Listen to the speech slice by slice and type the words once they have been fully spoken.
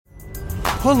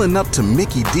Pulling up to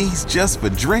Mickey D's just for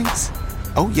drinks?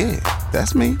 Oh yeah,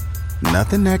 that's me.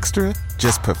 Nothing extra,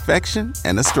 just perfection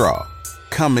and a straw.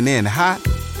 Coming in hot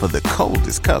for the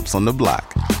coldest cups on the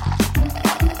block.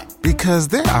 Because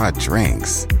there are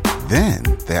drinks. Then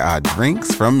there are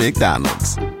drinks from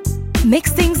McDonald's.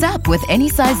 Mix things up with any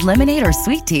size lemonade or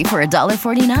sweet tea for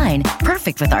 $1.49.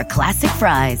 Perfect with our classic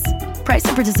fries. Price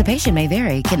and participation may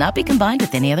vary. Cannot be combined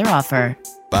with any other offer.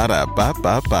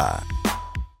 Ba-da-ba-ba-ba.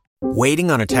 Waiting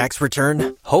on a tax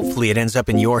return? Hopefully it ends up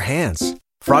in your hands.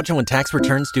 Fraudulent tax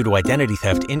returns due to identity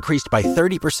theft increased by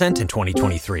 30% in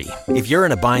 2023. If you're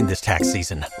in a bind this tax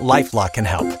season, LifeLock can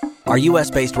help. Our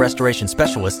U.S.-based restoration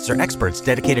specialists are experts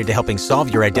dedicated to helping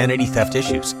solve your identity theft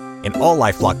issues. And all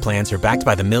LifeLock plans are backed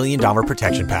by the $1 Million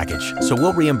Protection Package. So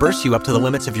we'll reimburse you up to the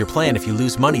limits of your plan if you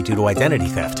lose money due to identity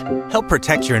theft. Help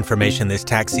protect your information this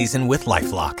tax season with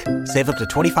LifeLock. Save up to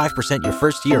 25% your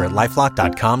first year at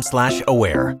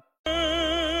LifeLock.com/aware.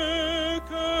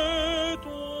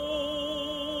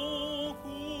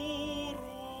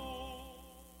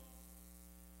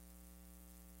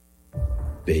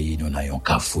 Pays nous n'ayons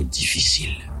qu'à faute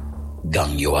difficile.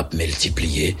 Gang yo ap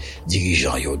multiplié,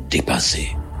 dirigeants yo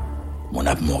dépassé. Mon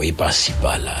ap mori par si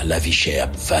par là, la vie chère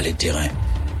ap valet terrain,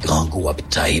 grand go ap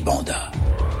taille banda.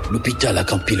 L'hôpital a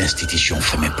campé l'institution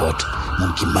fermé porte,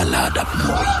 mon qui malade ap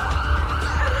mori.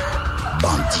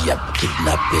 Bandi ap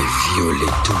kidnappé, violé,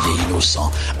 tout les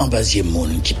innocents, embasier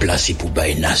moun qui placé pour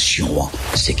bailler nation en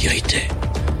sécurité.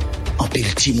 En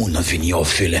pile ti moun en veni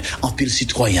orphelin, en pile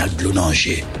citoyen de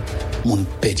l'onanger. Moun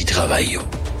pedi travail yo.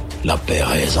 La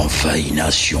Pérez en failli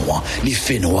nation, les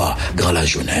faits noirs, grand la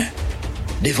journée.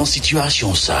 Devant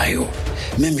situation ça yo.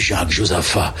 Même Jacques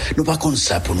Josaphat, nous pas comme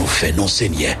ça pour nous faire non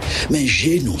seigneur, mais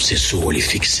j'ai nous c'est sur les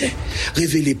fixer.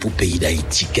 Révéler pour pays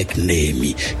d'Haïti quelques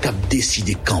Néhémie, cap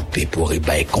décidé camper pour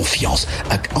ébailler confiance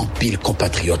avec un pile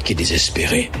compatriotes qui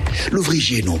désespérés.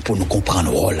 L'ouvrier nous pour nous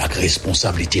comprendre rôle avec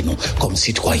responsabilité nous comme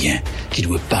citoyens qui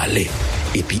doit parler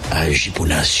et puis agir pour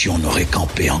nation nous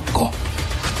récamper encore.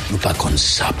 Nous pas comme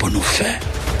ça pour nous faire,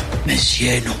 mais si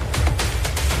nous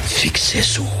fixer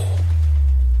sur.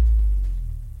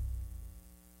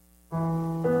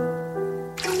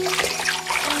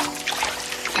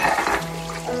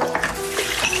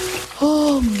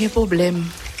 Oh, j'ai problème.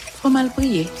 Faut mal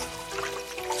prier.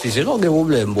 Si c'est là, j'ai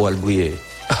problème pour le prier.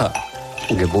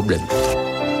 J'ai problème.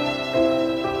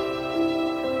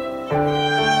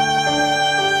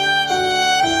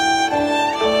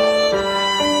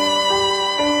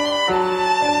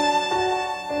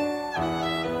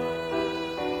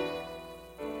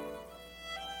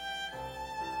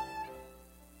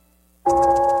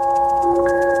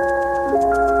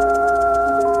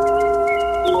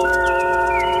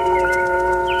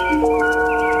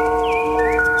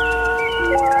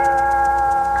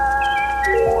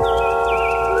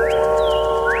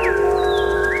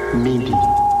 Midi.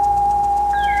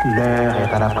 L'heure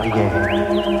est à la prière.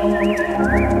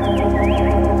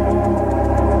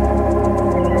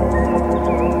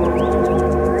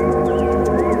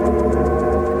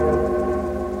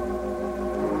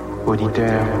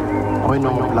 Auditeurs,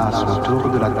 prenons place autour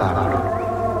de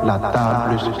la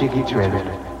table spirituelle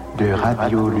de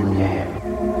Radio Lumière.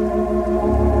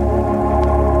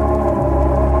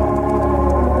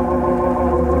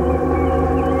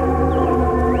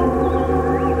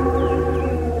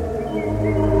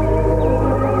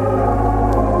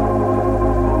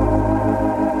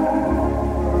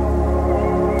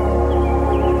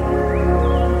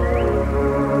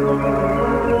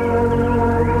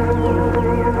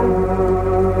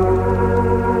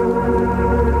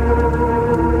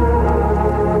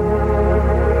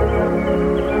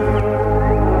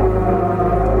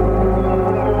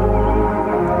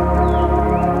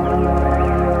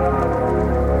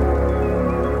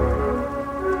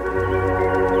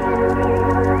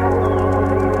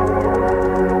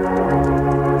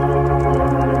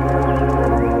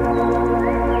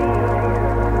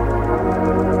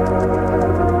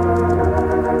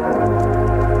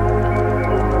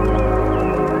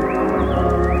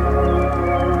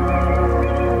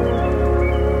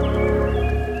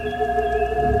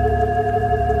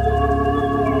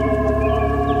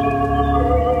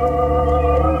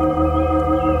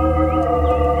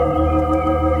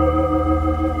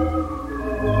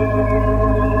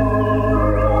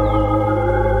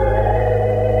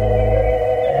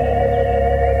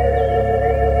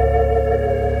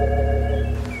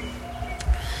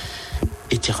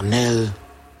 Éternel,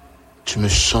 tu me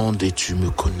sondes et tu me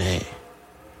connais.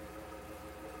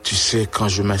 Tu sais quand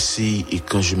je m'assis et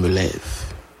quand je me lève.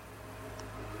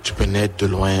 Tu pénètres de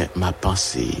loin ma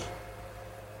pensée.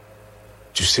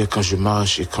 Tu sais quand je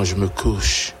marche et quand je me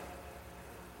couche.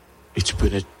 et tu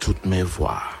connais toutes mes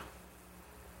voies.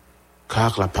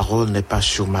 Car la parole n'est pas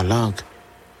sur ma langue,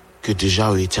 que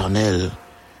déjà, ô Éternel,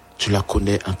 tu la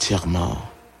connais entièrement.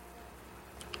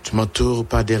 Tu m'entoures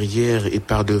par derrière et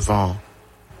par devant,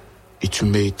 et tu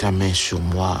mets ta main sur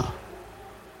moi.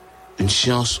 Une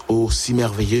science aussi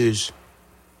merveilleuse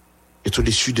est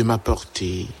au-dessus de ma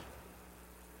portée.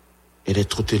 Elle est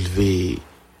trop élevée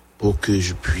pour que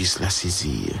je puisse la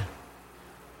saisir.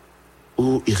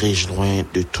 Où irai-je loin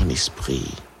de ton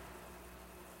esprit?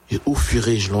 Et où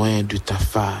fuirai-je loin de ta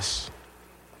face?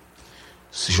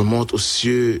 Si je monte aux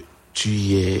cieux, tu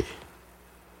y es.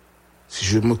 Si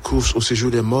je me couche au séjour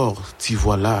des morts, t'y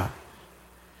voilà.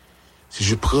 Si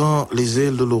je prends les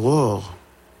ailes de l'aurore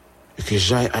et que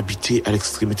j'aille habiter à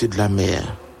l'extrémité de la mer,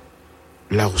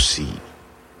 là aussi,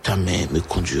 ta main me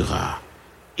conduira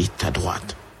et ta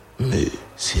droite me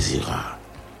saisira.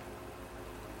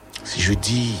 Si je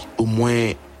dis, au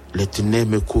moins, les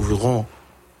ténèbres me couvriront,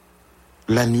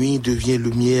 la nuit devient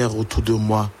lumière autour de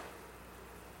moi.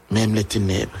 Même les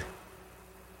ténèbres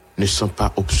ne sont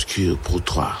pas obscures pour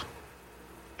toi.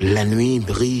 La nuit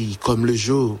brille comme le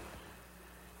jour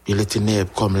et les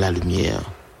ténèbres comme la lumière.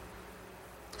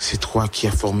 C'est toi qui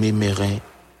as formé mes reins,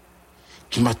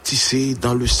 qui m'as tissé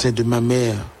dans le sein de ma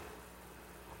mère.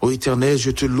 Ô Éternel,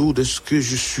 je te loue de ce que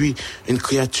je suis une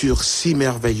créature si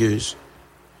merveilleuse.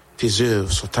 Tes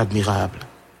œuvres sont admirables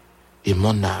et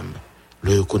mon âme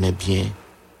le reconnaît bien.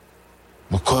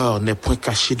 Mon corps n'est point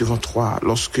caché devant toi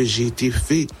lorsque j'ai été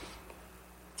fait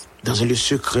dans un lieu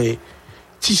secret,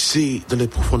 tissé dans les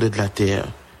profondeurs de la terre.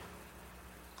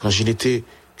 Quand je n'étais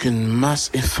qu'une masse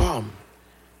informe,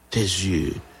 tes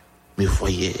yeux me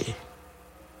voyaient.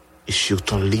 Et sur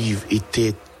ton livre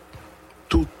étaient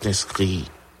tout inscrits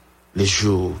les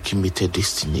jours qui m'étaient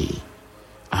destinés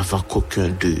avant qu'aucun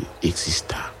d'eux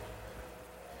existât.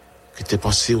 Que tes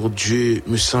pensées, ô Dieu,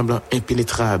 me semblent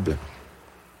impénétrables,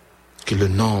 que le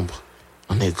nombre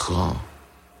en est grand.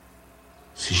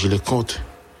 Si je les compte,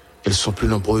 elles sont plus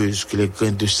nombreuses que les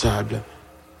grains de sable.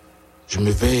 Je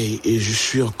me veille et je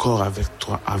suis encore avec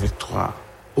toi.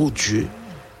 Ô Dieu,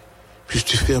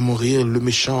 puisses-tu faire mourir le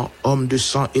méchant homme de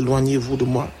sang, éloignez-vous de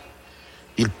moi.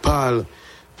 Ils parlent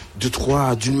de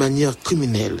toi d'une manière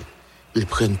criminelle. Ils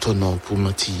prennent ton nom pour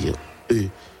mentir, eux,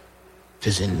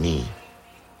 tes ennemis.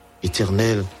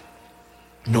 Éternel,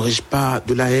 n'aurais-je pas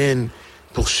de la haine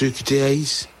pour ceux qui te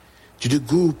haïssent, du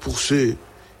dégoût pour ceux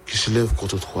qui se lèvent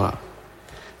contre toi?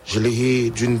 Je les hais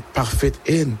d'une parfaite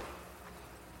haine.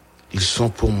 Ils sont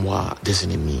pour moi des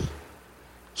ennemis.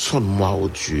 Sonde-moi, ô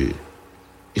Dieu,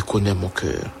 et connais mon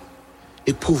cœur.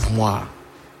 Éprouve-moi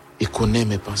et connais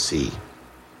mes pensées.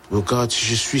 Regarde si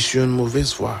je suis sur une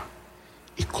mauvaise voie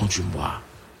et conduis-moi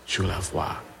sur la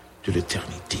voie de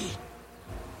l'éternité.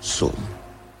 Psaume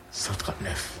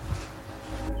 139.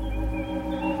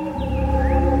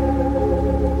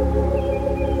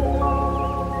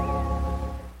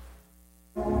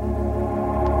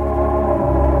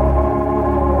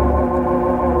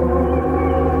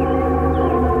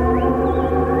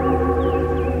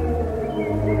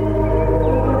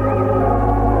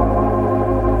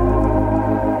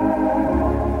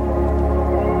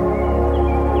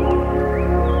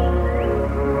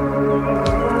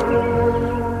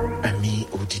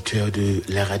 De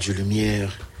la Radio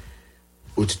Lumière,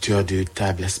 auditeur de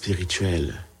Table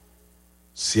Spirituelle.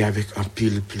 C'est avec un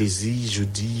pile plaisir,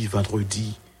 jeudi,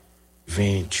 vendredi,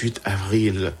 28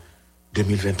 avril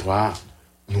 2023,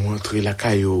 nous entrons la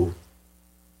caillou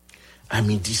à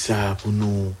midi ça pour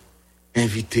nous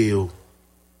inviter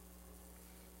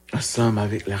ensemble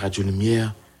avec la Radio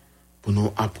Lumière pour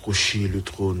nous approcher le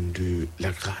trône de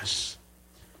la grâce,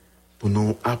 pour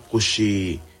nous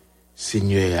approcher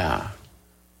Seigneur.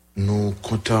 Nous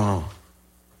comptons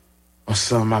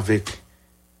ensemble avec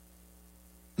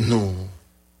nous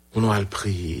pour nous aller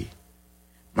prier.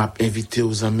 M'a invité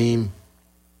aux amis,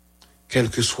 quel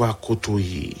que soit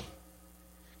côtoyé,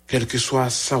 quel que soit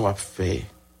ça qu'on fait,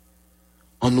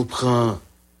 on nous prend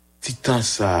petit temps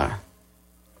ça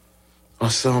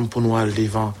ensemble pour nous aller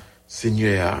devant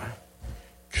Seigneur,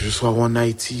 que ce soit en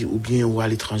Haïti ou bien ou à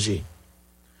l'étranger,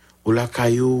 ou la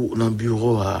caillou ou dans le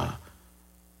bureau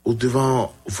ou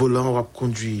devant volant ou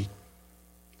conduit,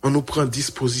 on nous prend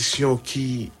disposition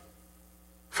qui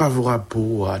favorable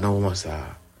pour nous,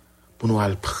 pour nous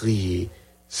aller prier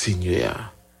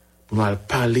Seigneur, pour nous aller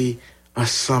parler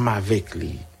ensemble avec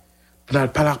lui, pour nous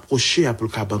aller pas l'approcher pour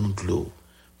le cabanon de l'eau,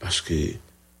 parce que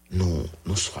nous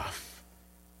soif.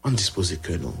 On dispose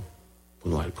que nous pour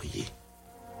nous aller prier.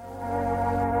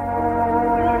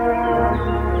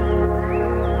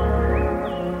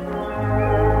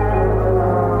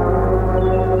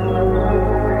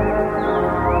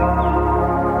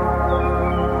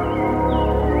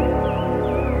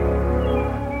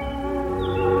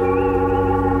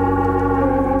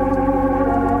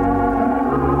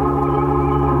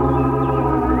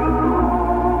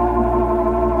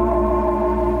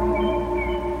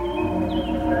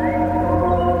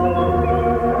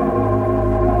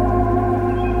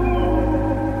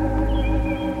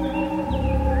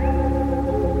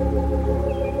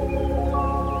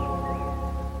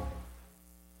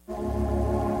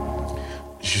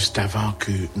 Juste avant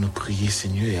que nous prions,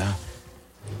 Seigneur,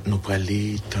 nous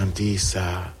parler, tendre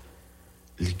ça,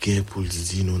 les pour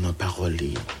dire nous dans parole.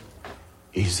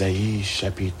 Isaïe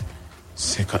chapitre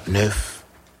 59,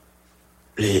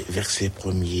 les versets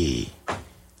 1er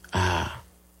à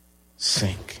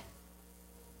 5.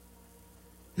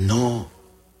 Non,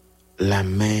 la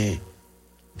main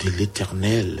de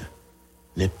l'Éternel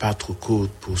n'est pas trop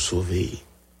courte pour sauver,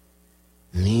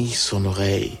 ni son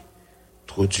oreille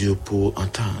trop dure pour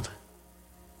entendre.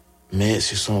 Mais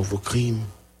ce sont vos crimes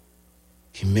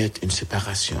qui mettent une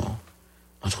séparation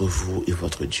entre vous et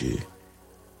votre Dieu.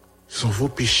 Ce sont vos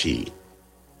péchés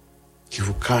qui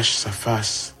vous cachent sa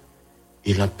face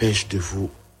et l'empêchent de vous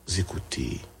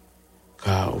écouter,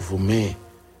 car vos mains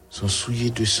sont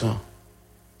souillées de sang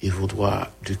et vos doigts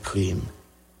de crime.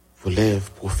 Vos lèvres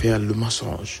profèrent le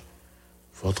mensonge.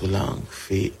 Votre langue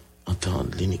fait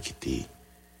entendre l'iniquité.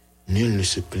 Nul ne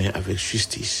se plaint avec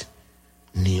justice,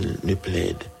 nul ne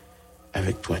plaide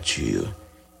avec droiture.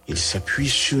 Ils s'appuient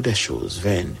sur des choses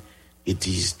vaines et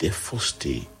disent des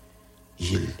faussetés.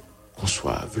 Ils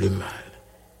conçoivent le mal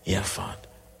et enfantent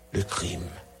le crime.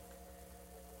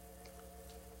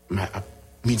 À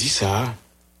midi ça,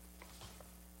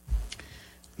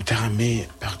 nous t'avons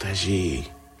partagé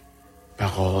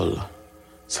parole,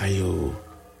 ça y est,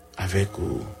 avec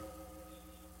vous.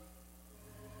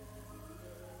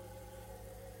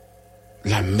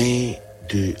 La main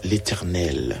de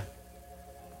l'Éternel.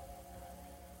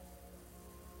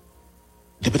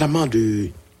 Dépendamment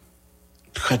de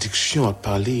traduction à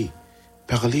parler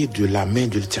de la main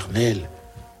de l'Éternel,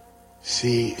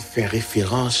 c'est faire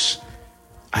référence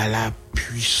à la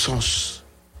puissance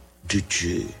de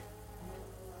Dieu,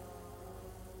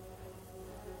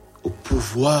 au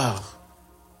pouvoir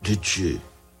de Dieu.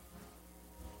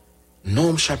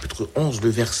 Nombre chapitre 11, le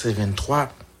verset 23,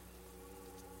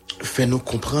 fait nous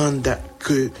comprendre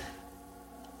que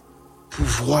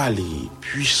pouvoir, les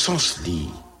puissances, les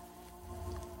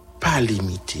pas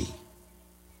limité.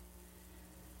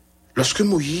 Lorsque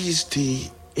Moïse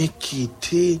était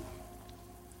inquiété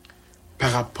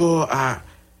par rapport à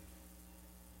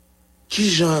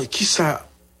qui ça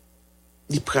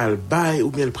il pral bail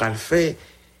ou bien il pral faire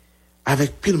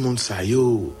avec pile monde sa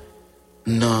yo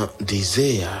dans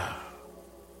désert.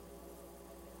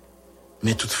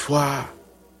 Mais toutefois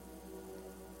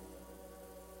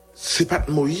c'est pas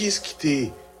Moïse qui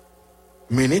t'a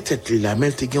mené tête la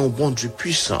main te gen un bon Dieu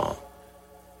puissant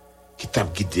qui t'a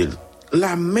guidé.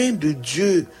 La main de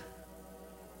Dieu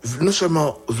non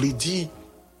seulement veut dire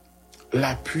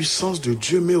la puissance de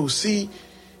Dieu, mais aussi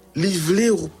il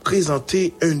voulait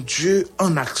représenter un Dieu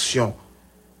en action.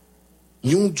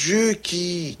 Un Dieu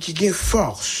qui gagne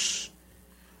force.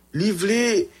 Il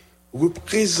voulait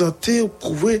représenter ou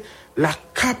prouver la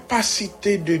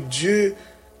capacité de Dieu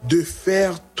de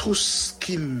faire tout ce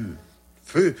qu'il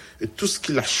veut et tout ce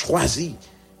qu'il a choisi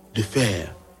de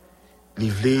faire.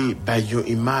 Il voulait bâiller une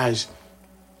image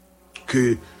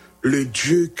que le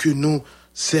Dieu que nous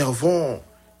servons,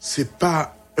 c'est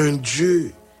pas un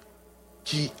Dieu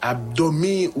qui a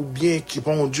dormi ou bien qui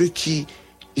pas un Dieu qui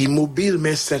est immobile,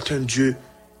 mais c'est un Dieu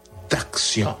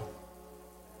d'action.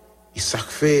 Et ça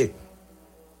fait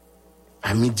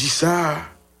à midi ça,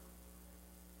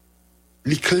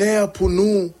 il est clair pour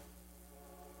nous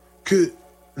que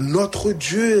notre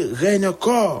Dieu règne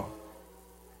encore.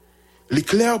 Il est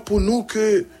clair pour nous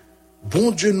que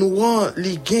bon Dieu nous rend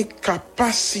les gains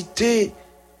capacité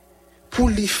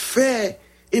pour les faire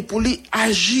et pour les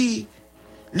agir,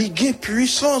 les gains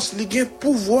puissance, les gains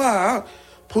pouvoir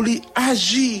pour les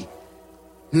agir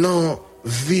dans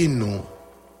vie nous.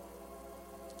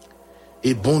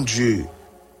 Et bon Dieu,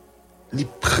 il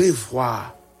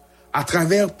prévoit à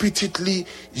travers petit lit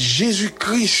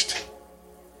Jésus-Christ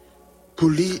pour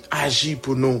lui agir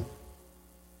pour nous.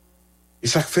 Et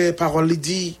ça fait parole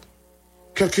dit,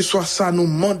 quel que soit ça nous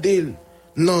mandel,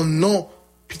 non,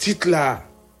 petite la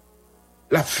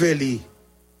fait li.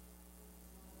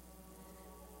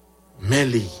 Mais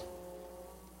li,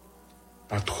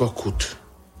 pas trop coûte.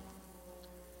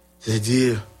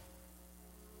 C'est-à-dire,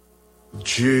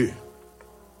 Dieu,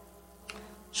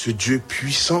 ce Dieu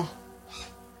puissant,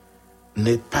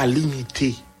 n'est pas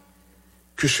limité,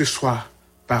 que ce soit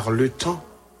par le temps,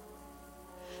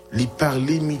 il n'est pas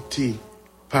limité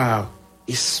par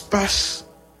espace,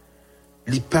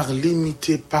 il n'est pas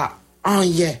limité par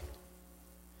rien,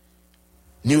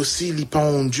 ni aussi il n'est pas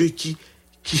un Dieu qui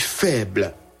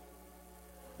faible,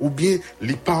 ou bien il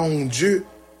n'est pas un Dieu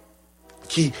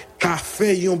qui a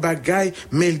fait un bagay,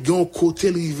 mais il a un côté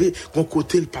arrivé, un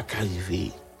côté il pas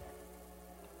arrivé.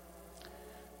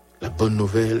 La bonne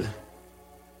nouvelle,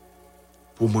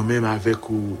 pour moi-même avec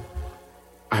vous,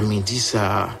 à midi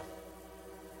ça,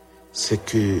 c'est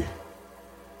que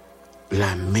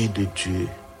la main de Dieu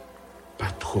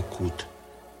pas trop coûte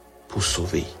pour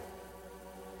sauver.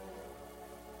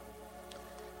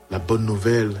 La bonne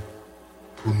nouvelle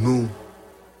pour nous,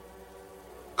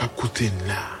 qu'a coûté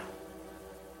là,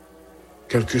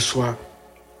 quel que soit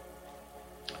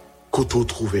côté où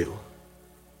trouvé,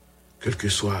 quel que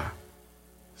soit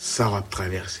ça va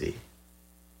traverser,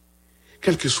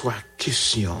 quelle que soit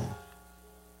question,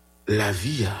 la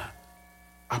vie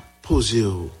a posé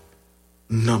dans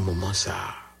le moment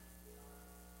ça.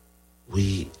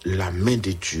 Oui, la main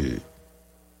de Dieu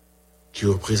qui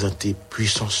représentait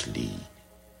puissance li,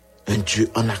 un Dieu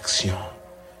en action,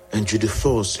 un Dieu de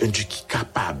force, un Dieu qui est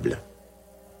capable.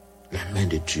 La main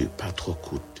de Dieu pas trop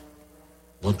coûte.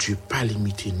 Bon Dieu pas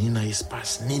limité ni dans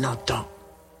l'espace ni dans le temps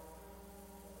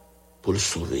pour le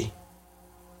sauver.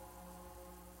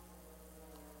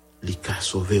 Il a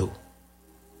sauvé,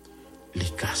 il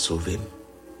a sauvé,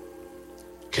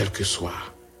 quel que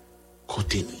soit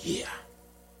côté nous.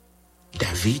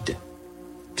 David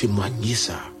témoignait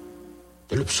ça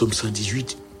dans le psaume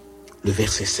 118, le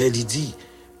verset 16, il dit: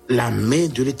 la main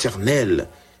de l'Éternel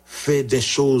fait des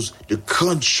choses, de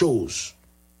grandes choses.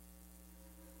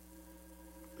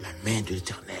 La main de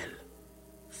l'Éternel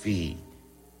fait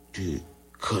de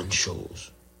grandes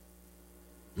choses.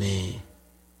 Mais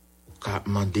on a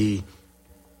demandé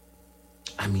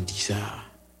à midi ça,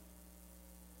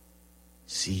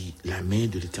 si la main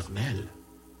de l'Éternel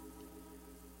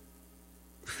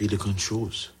fait de grandes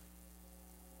choses,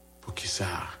 pour que ça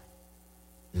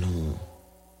nous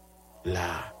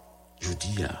la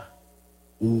Judéa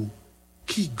ou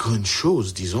qui grande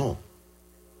chose, disons,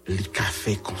 le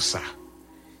café comme ça.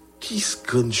 Qui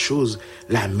grande chose,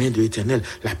 la main de l'Éternel,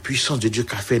 la puissance de Dieu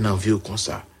qu'a fait dans la vie comme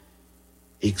ça.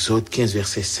 Exode 15,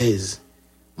 verset 16,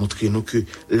 montre-nous que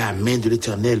la main de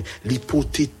l'Éternel lui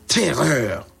portait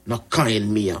terreur dans le camp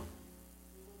ennemi.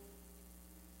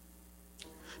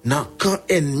 Dans le camp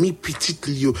ennemi petit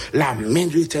lieu, la main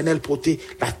de l'Éternel portait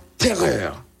la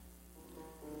terreur.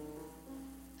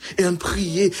 Et on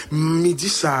priait midi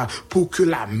ça pour que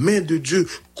la main de Dieu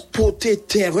portait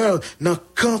terreur dans le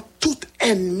camp tout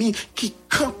ennemi qui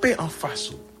campait en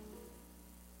face.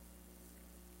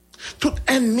 Tout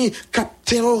ennemi qui a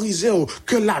terrorisé,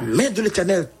 que la main de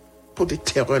l'Éternel portait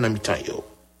terreur dans le temps.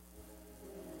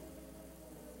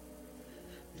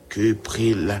 Que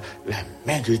prie la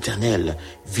main de l'Éternel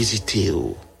visiter.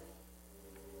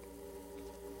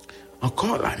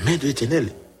 Encore la main de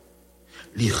l'Éternel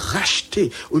les racheter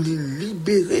ou les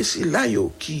libérer, c'est là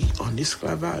qui en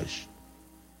esclavage.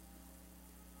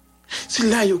 C'est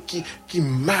là qui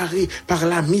marré par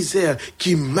la misère,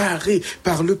 qui marré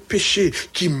par le péché,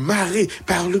 qui marré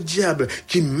par le diable,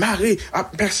 qui marré à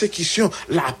persécution.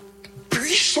 La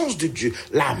puissance de Dieu,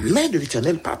 la main de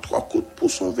l'Éternel, pas trois coups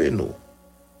pour sauver nous.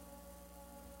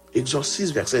 Exode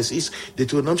 6, verset 6,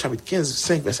 Deutéronome chapitre 15,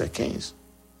 5, verset 15.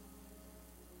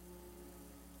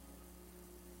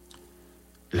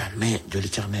 La main de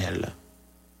l'Éternel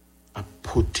a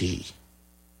porté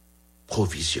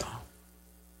provision.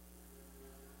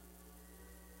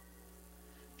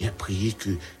 Il a prié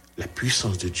que la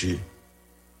puissance de Dieu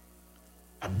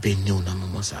a béni dans un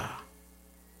moment ça,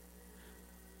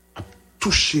 a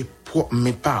touché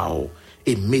mes parents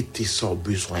et mettez son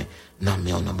besoin dans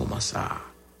un moment ça.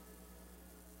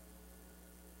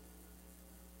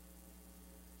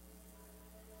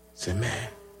 Ces mains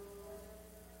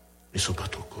ne sont pas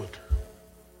trop courtes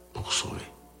pour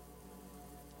sauver.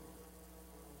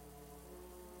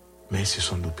 Mais ce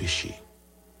sont nos péchés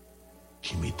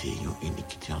qui mettaient une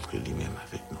iniquité entre lui-même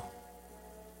avec nous.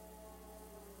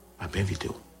 À bien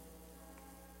vidéo.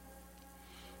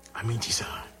 À midi ça.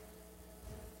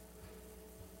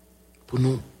 Pour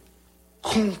nous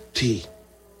compter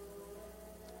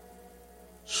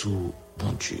sous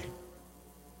bon Dieu.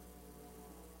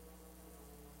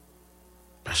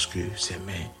 Parce que ses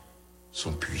mains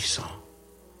sont puissants.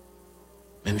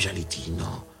 Même j'allais dire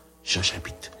non, Jean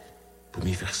chapitre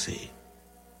 1er verset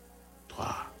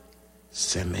 3.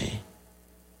 Ses mains,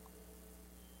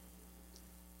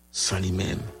 sans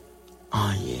lui-même,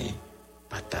 rien,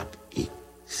 pas table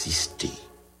exister.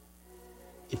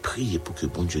 Et prier pour que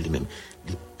bon Dieu lui-même,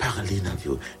 lui parle dans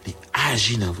vous, lui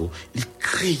agit dans vous, lui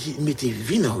crée, lui mette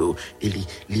vie dans vous, et lui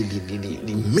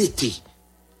mette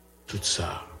tout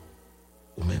ça,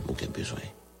 ou même aucun besoin.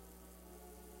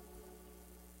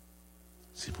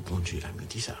 C'est pour bon Dieu, il a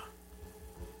dit ça.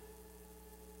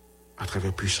 À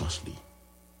travers puissance, lui,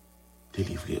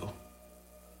 délivrer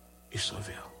et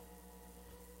sauver.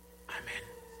 Amen.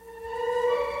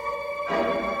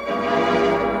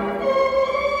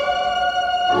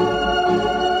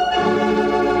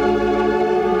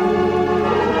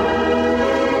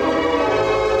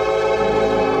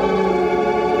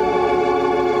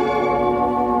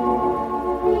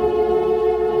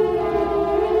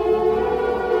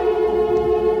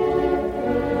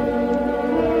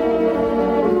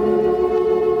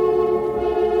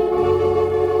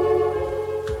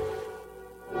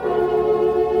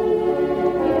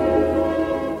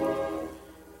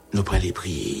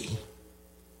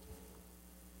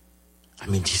 À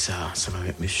midi ça, ensemble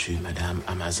avec monsieur, madame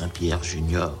Amazon Pierre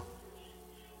Junior,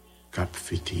 cap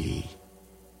fêté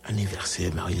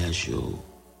anniversaire mariage yo.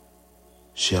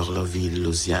 Charleville,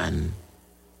 Lausanne,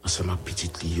 ensemble avec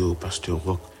petite Lio, pasteur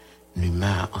Rock,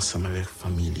 Numa, ensemble avec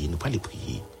famille, nous pas les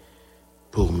prier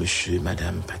pour monsieur,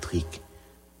 madame Patrick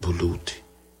Boulout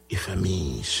et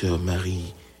famille, sœur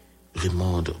Marie,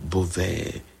 Raymond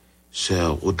Beauvais,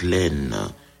 sœur Audelaine,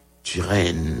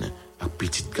 Turenne, un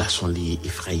petit garçon li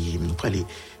Ephraim, nous pas les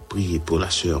prier pour la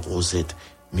sœur Rosette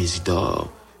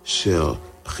Mésidor, sœur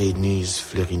Rénuse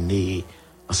Fleuriné,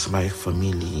 ensemble avec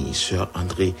famille, sœur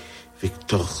André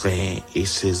Victorin et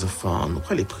ses enfants, nous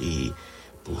pas les prier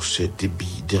pour ce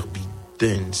derby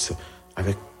dance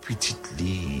avec petite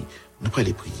lit, nous pas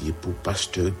les prier pour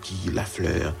pasteur Guy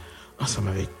Lafleur, ensemble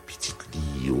avec petite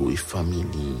Lio et famille,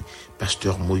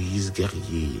 pasteur Moïse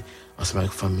Guerrier, ensemble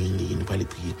avec famille, nous pas les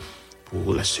prier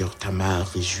pour la sœur Tamar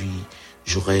Réjouie,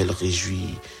 Jorel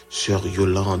Réjouie, sœur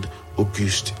Yolande,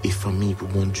 Auguste et famille, pour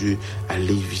bon Dieu,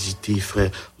 aller visiter frère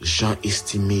Jean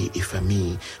Estimé et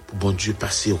famille, pour bon Dieu,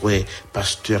 passer, ouais,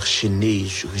 pasteur Chéné,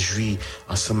 Réjouie,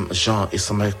 ensemble, Jean, et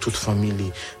ensemble avec toute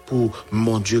famille, pour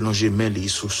mon Dieu, l'Angémel et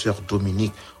sous sœur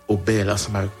Dominique, Aubel,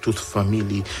 ensemble avec toute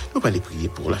famille, nous allons prier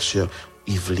pour la sœur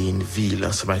Yveline Ville,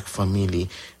 ensemble avec famille,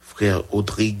 frère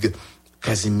Audrigue,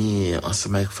 Casimir,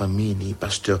 ensemble avec famille,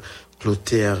 pasteur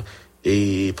Clotaire,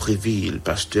 et Préville,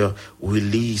 pasteur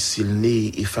Willy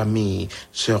Silné et famille,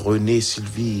 sœur Renée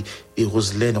Sylvie et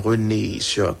Roselaine Renée,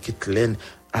 sœur Kathleen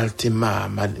Altema,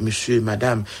 monsieur et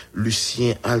madame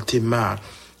Lucien Altema,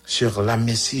 sœur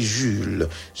Lamessie Jules,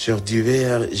 sœur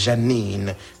Divers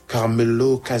Janine,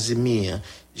 Carmelo Casimir,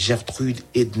 Gertrude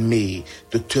Edmé,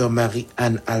 docteur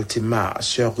Marie-Anne Altema,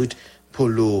 sœur Ruth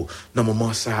Polo. Dans le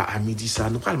moment ça, à midi ça,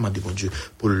 nous allons demander bon Dieu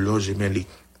pour le loger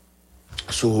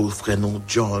son frère non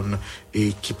John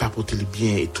et qui papote les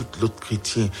biens et tout l'autre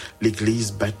chrétien,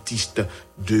 l'église baptiste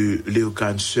de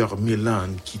Léogane, sœur Milan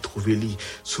qui trouvait lui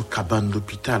sous cabane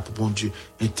l'hôpital pour bon Dieu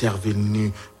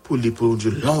intervenir pour les pour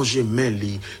Dieu langer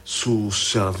mêlé sous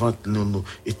servante nous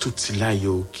et tout cela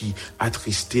qui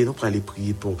attristé. Nous allons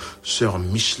prier pour sœur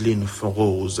Micheline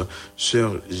Forose,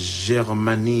 sœur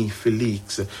Germanie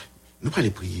Félix. Nous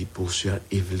allons prier pour sœur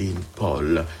Evelyne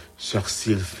Paul, sœur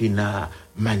Sylphina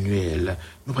Manuel.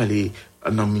 Nous allons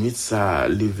en minute ça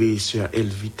lever sœur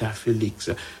Elvita Félix,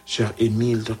 sœur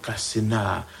Émile de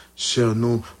Cassena, sœur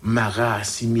nous Mara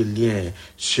Similien,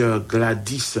 sœur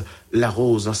Gladys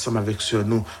Larose, ensemble avec sœur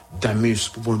nous Damus,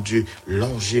 pour bon Dieu,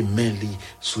 longer Meli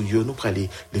sous yo. Nous allons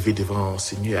lever devant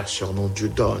Seigneur, sœur nous Dieu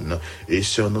donne, et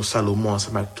sœur nous Salomon,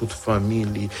 ensemble avec toute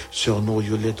famille, sœur nous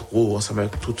Yolette Rowe, ensemble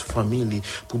avec toute famille,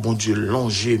 pour bon Dieu,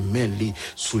 longer Meli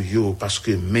sous yo, parce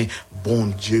que mais bon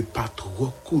Dieu pas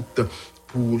trop coûte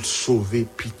pour sauver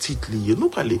petite liée.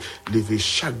 Nous allons lever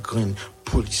chaque grain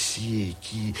policier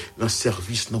qui dans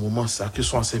service dans le moment ça, que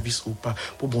ce soit en service ou pas,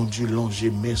 pour bon Dieu longer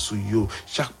main sous yo,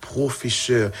 chaque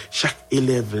professeur, chaque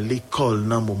élève l'école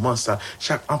dans le moment ça,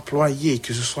 chaque employé,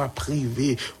 que ce soit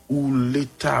privé ou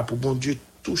l'État, pour bon Dieu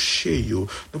toucher yo.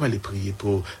 Nous allons prier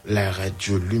pour la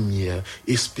radio lumière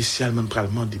et spécialement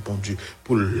probablement des bon Dieu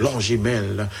pour longer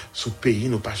mêle sous pays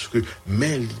nous, parce que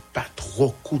mêle pas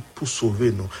trop coûte pour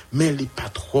sauver nous, mêle pas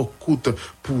trop coûte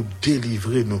pour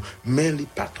délivrer nous, mêle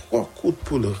pas trop coûte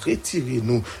pour le retirer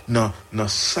nous dans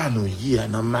ça nous y a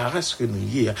dans maras que nous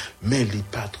y a, mêle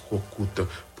pas trop coûte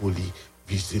pour lui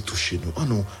visiter toucher nous. On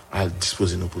nous à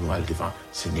disposer nous pour nous aller devant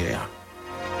Seigneur.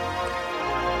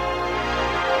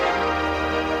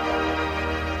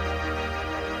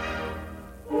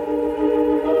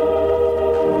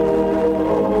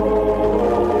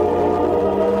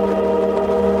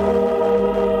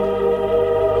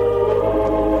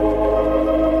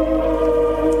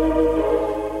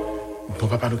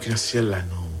 Qui dans le ciel là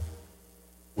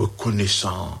nous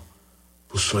reconnaissant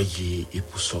pour soyez et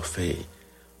pour faire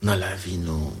dans la vie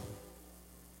nous.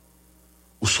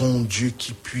 Ou son Dieu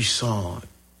qui puissant.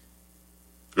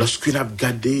 Lorsqu'on a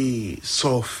gardé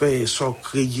son fait, son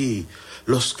créé,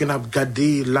 lorsqu'on a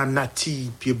gardé la nature,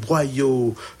 puis bois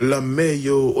yo, la mer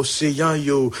yo, océan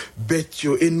yo, bête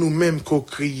yo, et nous-mêmes qu'on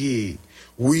crié.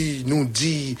 Oui, nous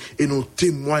dit et nous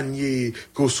témoigner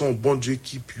que son bon Dieu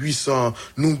qui puissant,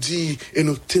 nous dit et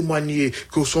nous témoigner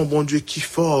que son bon Dieu qui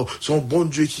fort, son bon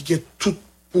Dieu qui a tout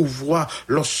pouvoir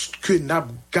lorsque n'a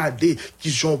gardé qui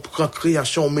j'en prend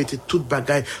création, on mettait toute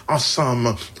bagaille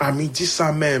ensemble. À midi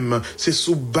ça même, c'est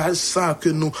sous base ça que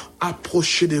nous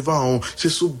approcher devant, c'est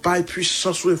sous base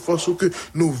puissance ou force que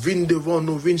nous venons devant,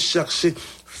 nous venons chercher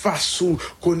face ou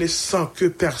connaissant que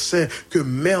personne, que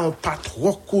mais on pas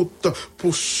trop coûte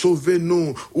pour sauver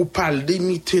nous, ou pas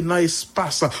limiter dans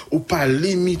l'espace, ou pas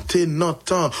limiter dans le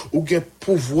temps, ou gain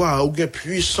pouvoir, ou gain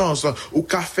puissance, ou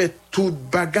qu'a fait toute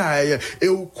bagaille, et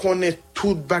ou connaît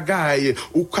toute bagaille,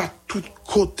 ou qu'a tout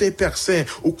côté personne,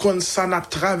 ou qu'on s'en a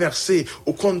traversé,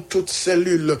 ou qu'on toute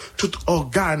cellule, tout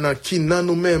organe qui dans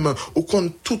nous-mêmes, ou qu'on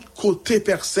tout côté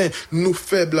personne nous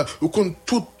faibles, ou qu'on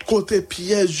tout côté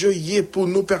piège pour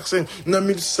nous personnes. Dans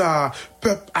mille ça,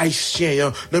 peuple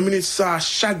haïtien, dans mille ça,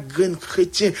 chaque grain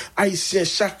chrétien haïtien,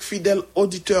 chaque fidèle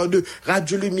auditeur de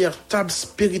Radio Lumière, Table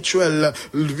Spirituelle,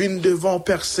 vient devant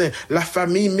personne, la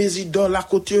famille Mésidor, la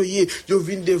côté yo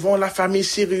vient devant la famille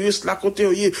Sirius, la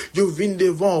côté yo vient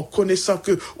devant, connaissant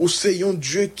que ou c'est un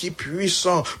Dieu qui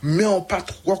puissant, mais on pas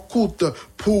trop coûte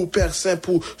pour personne,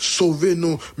 pour sauver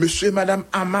nous. Monsieur et madame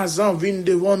Amazon viennent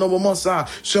devant dans moment ça,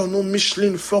 sur nous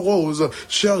Micheline Forose,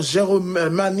 sur Jérôme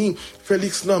Mani,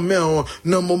 Félix nan men,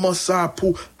 nan moment ça,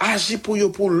 pour agir pour yo,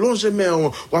 pour longer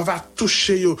men, on va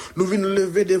toucher yo. Nous venons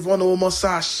lever devant dans moment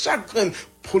ça, chaque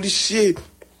policier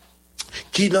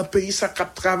qui dans le pays ça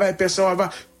cap travail, personne va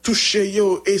toucher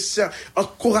yo et ça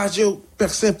encourager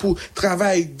personne pour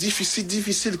travail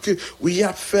difficile que oui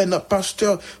a fait notre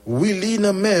pasteur Willy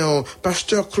nan men,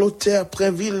 pasteur Clotaire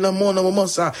Préville nan moment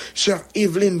ça, cher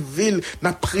Evelyn Ville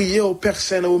n'a prié aux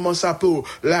personnes au moment ça pour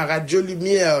la Radio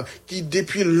Lumière qui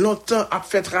depuis longtemps a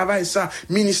fait travail ça,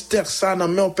 ministère ça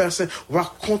nan men personne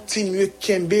va continuer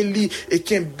Kembeli et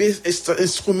Kembe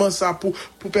instrument ça pour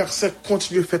personne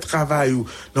continuer faire travail ou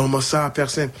dans moment ça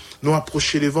personne nous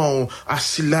approcher devant à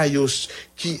Silayos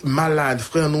qui malade,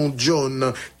 frère nous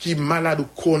John, qui malade ou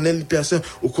connaît les personnes,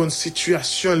 ou connaît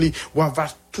situation li, ou va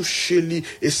toucher li,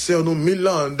 et sœur nous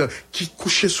Milan, qui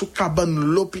couche sous cabane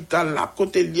l'hôpital, à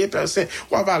côté lié personne,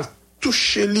 ou va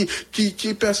toucher li,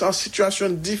 qui personne en situation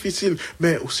difficile,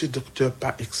 mais aussi docteur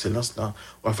par excellence là,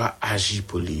 on va agir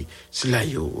pour lui. C'est là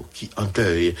yo qui en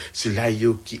deuil, c'est là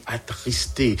yo qui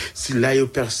attristé, c'est là yo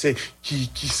personne qui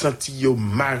senti yo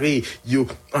maré, yo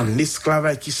en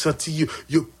esclavage, qui senti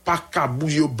yo pas kabou,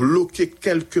 yo bloqué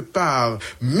quelque part,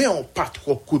 mais on pas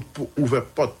trop coûte pour ouvrir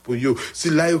porte pour yo. C'est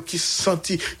là yo qui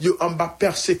senti yo en bas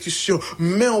persécution,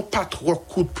 mais on pas trop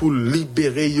coûte pour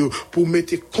libérer yo, pour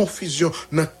mettre confusion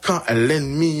dans camp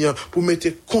l'ennemi, pour mettre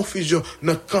confusion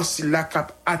dans camp si la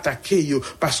cap attaquer yo,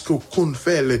 parce que qu'on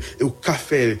fait et au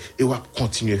café et on va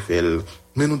continuer faire.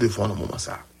 Mais nous devons dans moment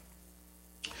ça.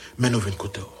 Mais nous venons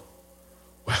côté.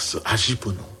 On va agir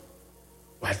pour nous.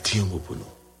 On va dire un mot pour nous.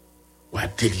 On va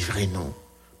délivrer nous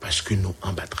parce que nous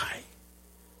en bataille.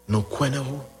 Nous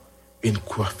croyons une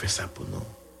quoi fait ça pour nous.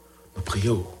 Nous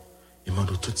prions et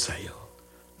demandons tout ça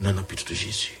dans le nom de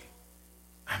Jésus.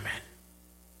 Amen.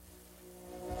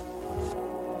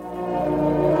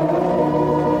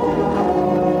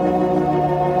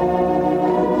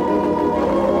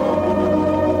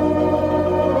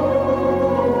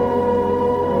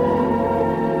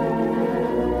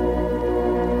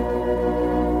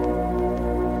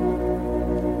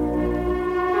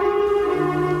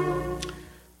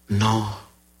 Non,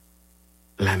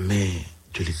 la main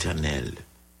de l'Éternel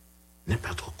n'est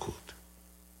pas trop courte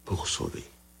pour sauver,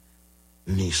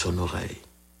 ni son oreille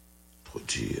trop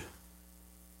dure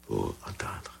pour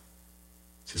entendre.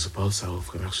 C'est ce parole ça,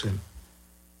 frère Maxime,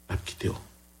 la quitter.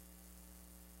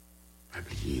 Pas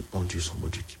oublier, bon Dieu, son bon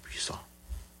Dieu qui est puissant.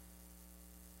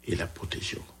 Et la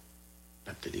protéger,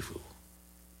 la délivrer.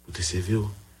 Pour te servir,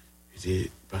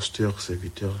 j'étais pasteur,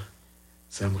 serviteur,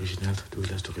 Sam Réginald de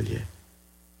village de Relier.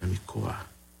 Ami Koa,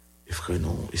 et frère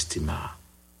non estima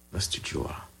dans le studio.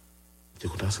 Je suis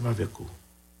content avec vous.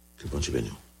 Que bon Dieu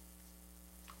bénisse.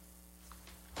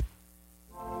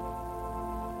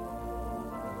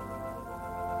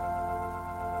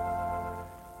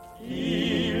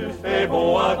 Il fait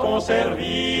bon à ton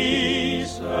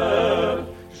service,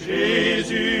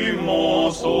 Jésus mon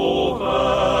sauveur,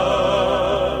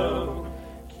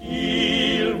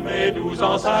 qu'il met doux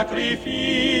en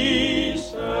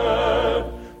sacrifice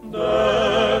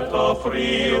de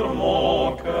t'offrir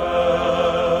mon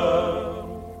cœur.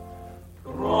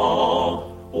 Prends,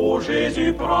 ô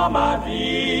Jésus, prends ma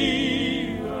vie,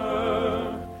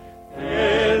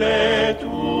 elle est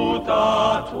toute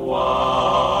à toi.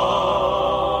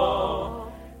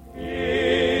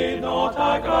 Et dans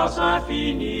ta grâce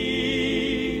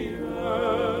infinie,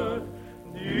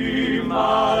 du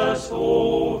mal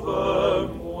sauve-moi.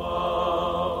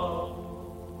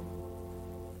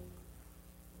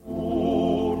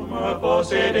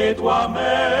 Posséder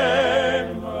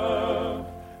toi-même,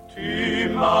 tu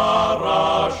m'as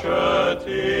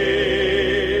racheté.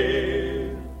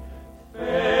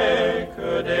 Fais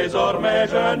que désormais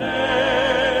je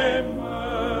n'aime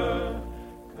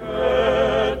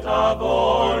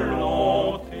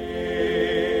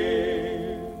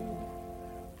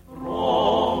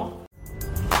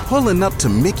Pulling up to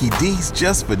Mickey D's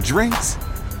just for drinks?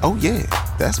 Oh yeah,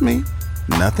 that's me.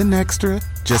 Nothing extra,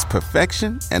 just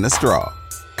perfection and a straw.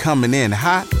 Coming in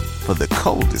hot for the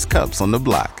coldest cups on the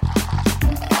block.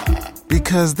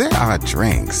 Because there are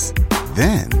drinks.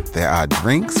 Then there are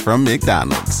drinks from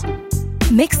McDonald's.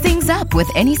 Mix things up with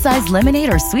any size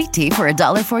lemonade or sweet tea for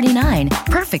 $1.49.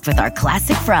 Perfect with our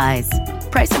classic fries.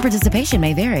 Price and participation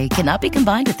may vary. Cannot be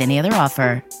combined with any other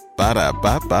offer.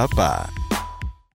 Ba-da-ba-ba-ba.